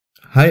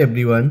Hi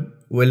everyone,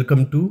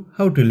 welcome to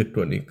How to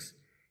Electronics.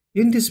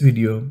 In this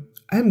video,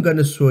 I am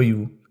gonna show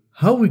you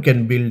how we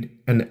can build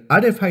an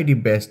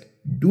RFID based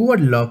dual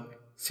lock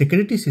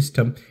security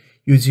system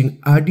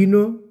using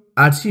Arduino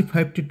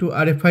RC5222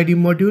 RFID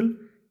module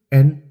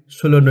and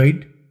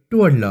Solenoid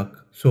dual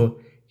lock. So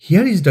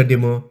here is the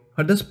demo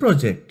for this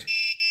project.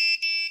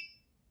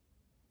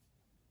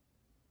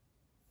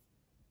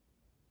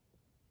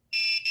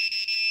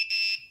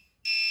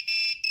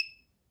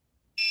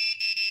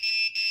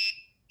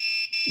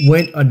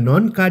 When a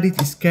non-card is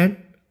scanned,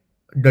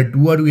 the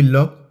door will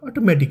lock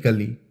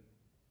automatically.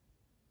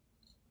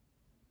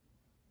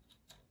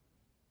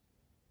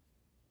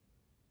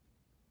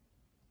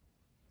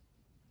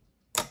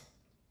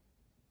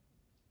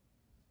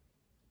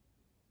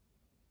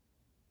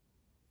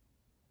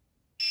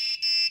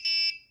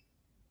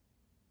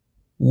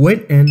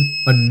 When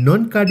a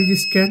non-card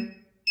is scanned,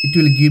 it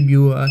will give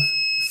you a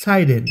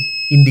siren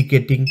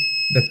indicating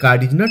the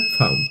card is not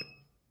found.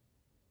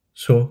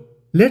 So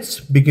let's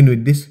begin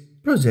with this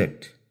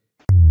project.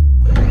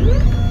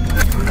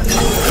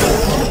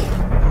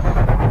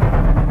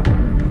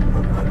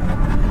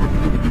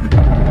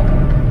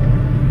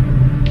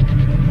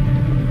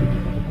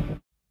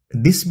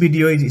 This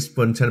video is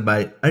sponsored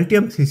by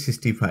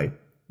𝗙𝗵𝗃365.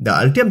 The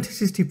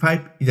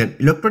𝗙𝗵𝗃365 is an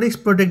electronics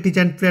product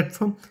design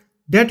platform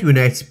that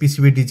unites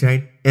PCB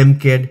design,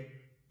 MCAD,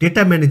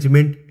 data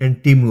management,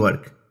 and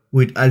teamwork.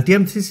 With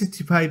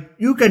𝗙𝗵𝗃365,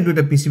 you can do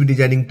the PCB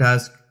designing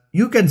task,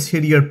 you can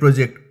share your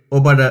project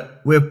over the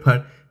web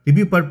for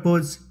review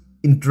purpose,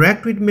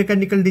 interact with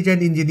mechanical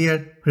design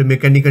engineer for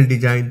mechanical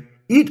design.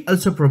 It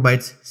also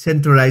provides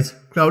centralized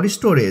cloud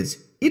storage.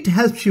 It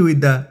helps you with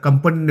the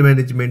component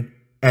management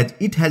as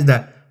it has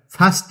the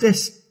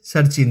fastest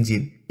search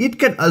engine. It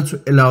can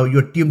also allow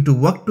your team to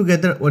work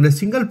together on a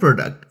single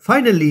product.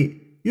 Finally,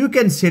 you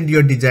can send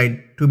your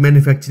design to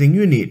manufacturing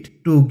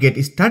unit. To get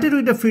started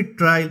with a free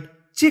trial,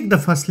 check the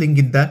first link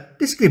in the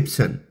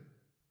description.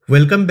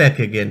 Welcome back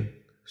again.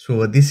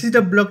 So this is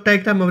the block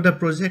diagram of the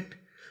project.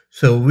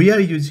 So we are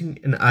using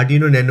an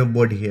Arduino Nano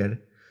board here.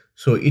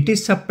 So it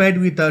is supplied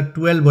with a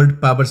 12-volt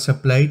power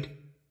supply,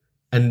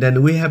 and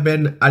then we have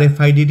an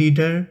RFID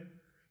reader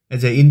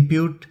as an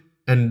input,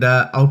 and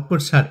the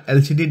outputs are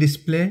LCD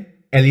display,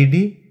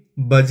 LED,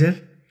 buzzer,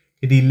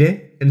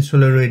 relay, and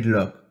solenoid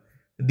lock.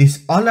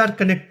 These all are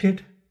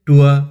connected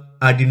to a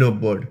Arduino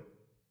board.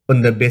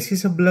 On the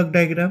basis of block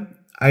diagram,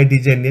 I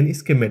designed a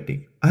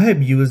schematic. I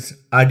have used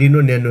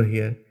Arduino Nano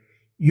here.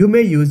 You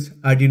may use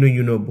Arduino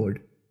Uno board.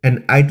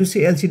 An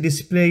I2C LCD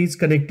display is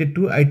connected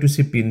to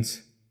I2C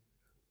pins.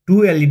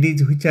 Two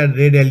LEDs which are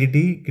red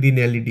LED, green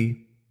LED,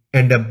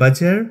 and a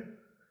buzzer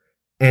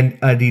and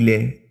a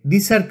relay.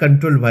 These are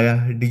controlled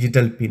via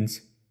digital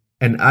pins.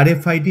 An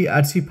RFID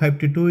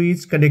RC522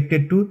 is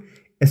connected to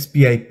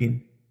SPI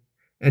pin.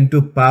 And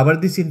to power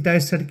this entire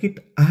circuit,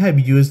 I have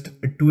used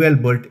a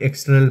 12-volt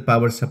external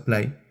power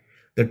supply.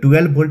 The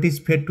 12-volt is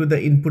fed to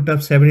the input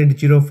of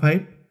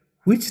 7805,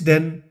 which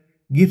then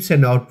gives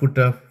an output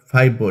of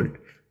 5V.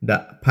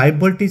 The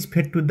 5V is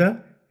fed to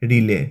the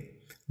relay.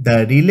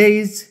 The relay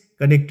is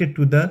connected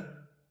to the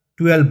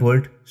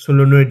 12-volt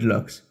solenoid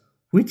locks,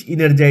 which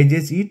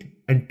energizes it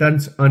and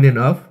turns on and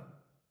off.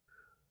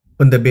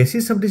 On the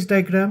basis of this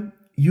diagram,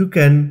 you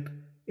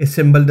can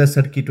assemble the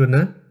circuit on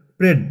a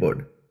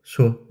breadboard.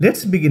 So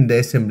let's begin the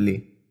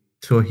assembly.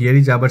 So here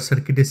is our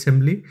circuit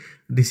assembly.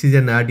 This is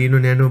an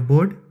Arduino Nano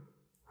board,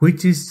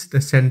 which is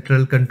the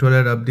central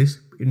controller of this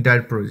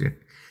entire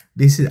project.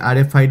 This is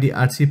RFID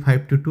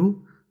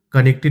RC522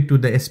 connected to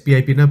the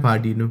SPI pin of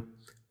Arduino.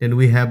 Then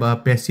we have a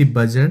passive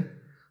buzzer,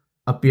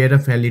 a pair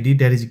of LED,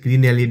 that is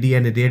green LED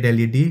and red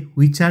LED,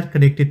 which are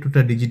connected to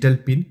the digital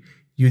pin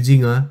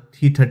using a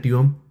 330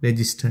 ohm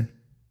resistor.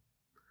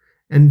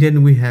 And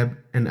then we have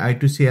an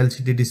I2C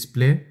LCD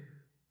display,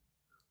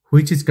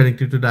 which is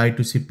connected to the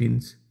I2C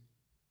pins.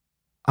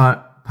 A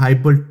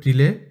 5V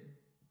relay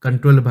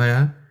controlled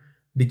via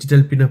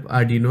digital pin of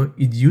Arduino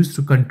is used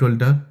to control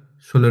the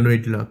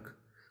solenoid lock.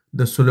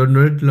 The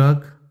solenoid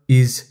lock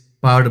is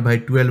powered by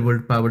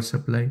 12-volt power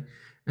supply.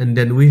 And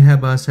then we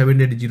have a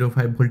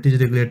 7805 voltage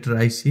regulator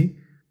IC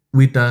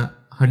with a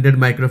 100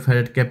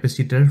 microfarad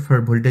capacitor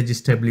for voltage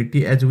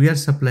stability, as we are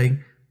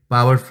supplying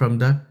power from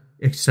the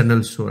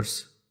external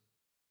source.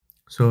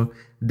 So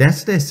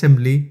that's the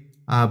assembly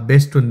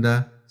based on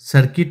the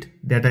circuit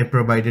that I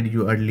provided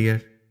you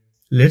earlier.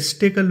 Let's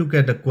take a look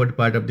at the code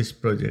part of this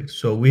project.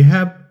 So we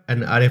have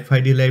an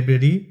RFID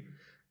library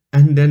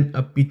and then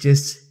a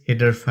pitches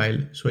header file.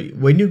 So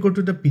when you go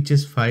to the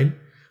pitches file,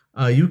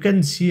 you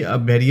can see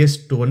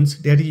various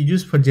tones that is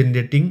used for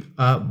generating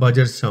a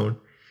buzzer sound.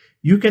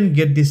 You can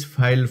get this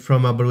file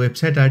from our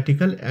website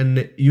article,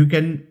 and you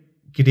can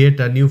create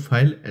a new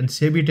file and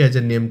save it as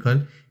a name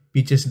called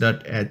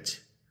pitches.h.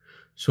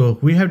 So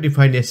we have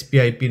defined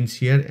SPI pins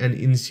here and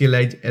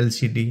initialize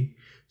LCD.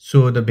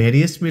 So the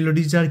various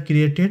melodies are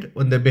created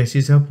on the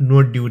basis of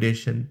node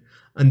duration.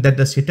 Under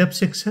the setup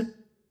section,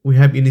 we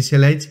have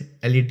initialized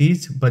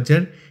LEDs,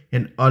 buzzer,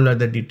 and all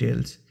other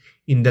details.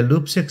 In the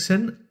loop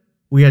section,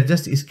 we are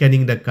just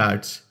scanning the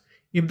cards.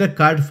 If the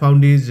card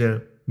found is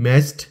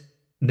matched,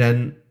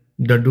 then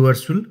the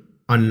doors will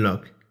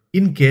unlock.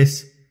 In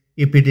case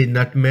if it is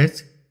not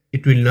matched,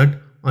 it will not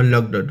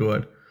unlock the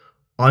door.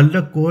 All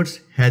the codes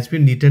has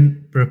been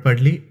written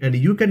properly and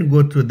you can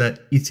go through the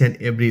each and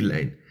every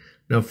line.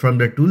 Now from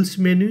the tools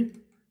menu,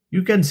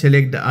 you can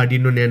select the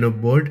Arduino Nano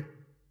board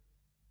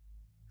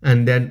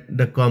and then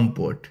the COM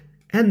port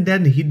and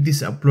then hit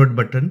this upload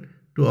button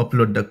to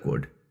upload the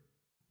code.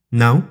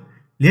 Now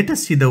let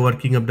us see the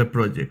working of the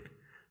project.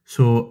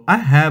 So I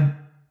have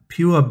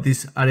few of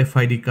these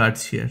RFID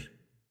cards here.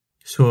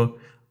 So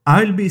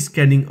I will be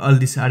scanning all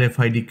these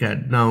RFID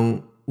card.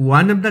 Now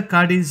one of the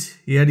card is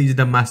here is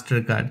the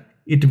master card.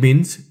 It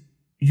means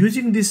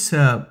using this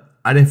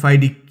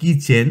RFID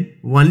keychain,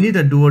 only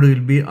the door will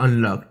be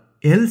unlocked,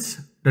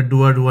 else the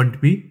door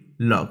won't be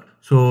locked.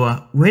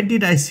 So where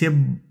did I save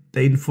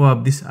the info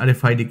of this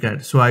RFID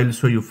card? So I will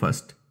show you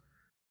first.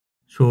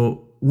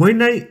 So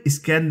when I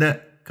scan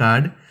the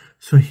card,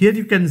 so here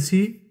you can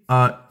see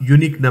a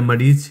unique number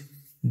is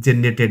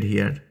generated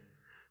here.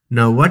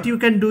 Now what you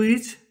can do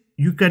is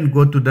you can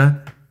go to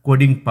the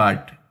coding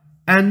part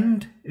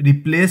and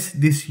replace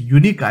this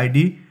unique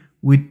ID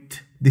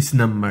with this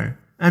number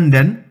and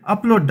then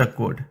upload the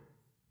code.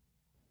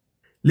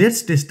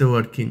 Let's test the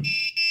working.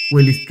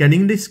 While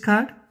scanning this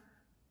card,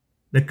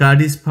 the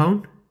card is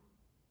found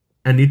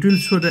and it will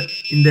show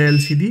in the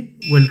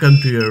LCD, welcome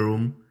to your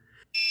room.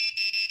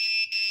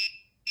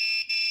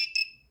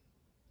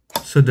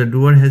 So the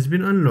door has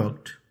been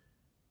unlocked.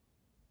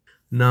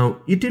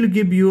 Now it will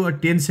give you a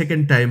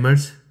 10-second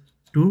timers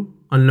to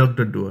unlock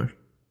the door.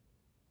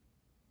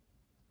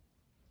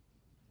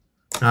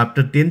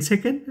 After 10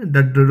 seconds,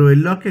 the door will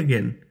lock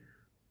again.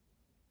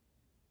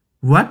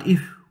 What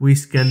if we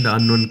scan the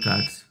unknown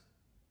cards?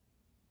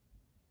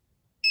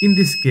 In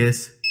this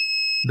case,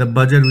 the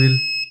buzzer will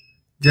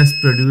just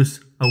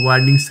produce a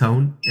warning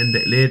sound and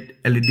the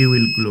LED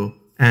will glow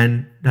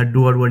and the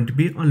door won't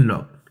be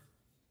unlocked.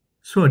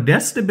 So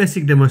that's the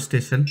basic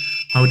demonstration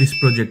how this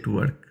project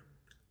works.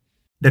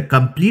 The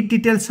complete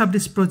details of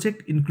this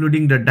project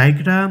including the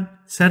diagram,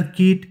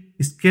 circuit,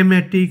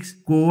 schematics,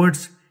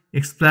 codes,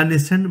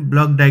 explanation,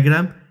 block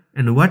diagram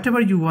and whatever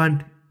you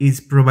want is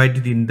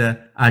provided in the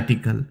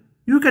article.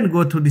 You can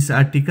go through this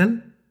article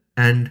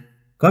and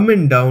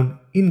comment down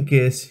in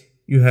case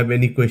you have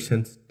any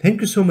questions.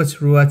 Thank you so much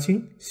for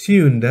watching. See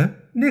you in the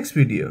next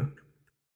video.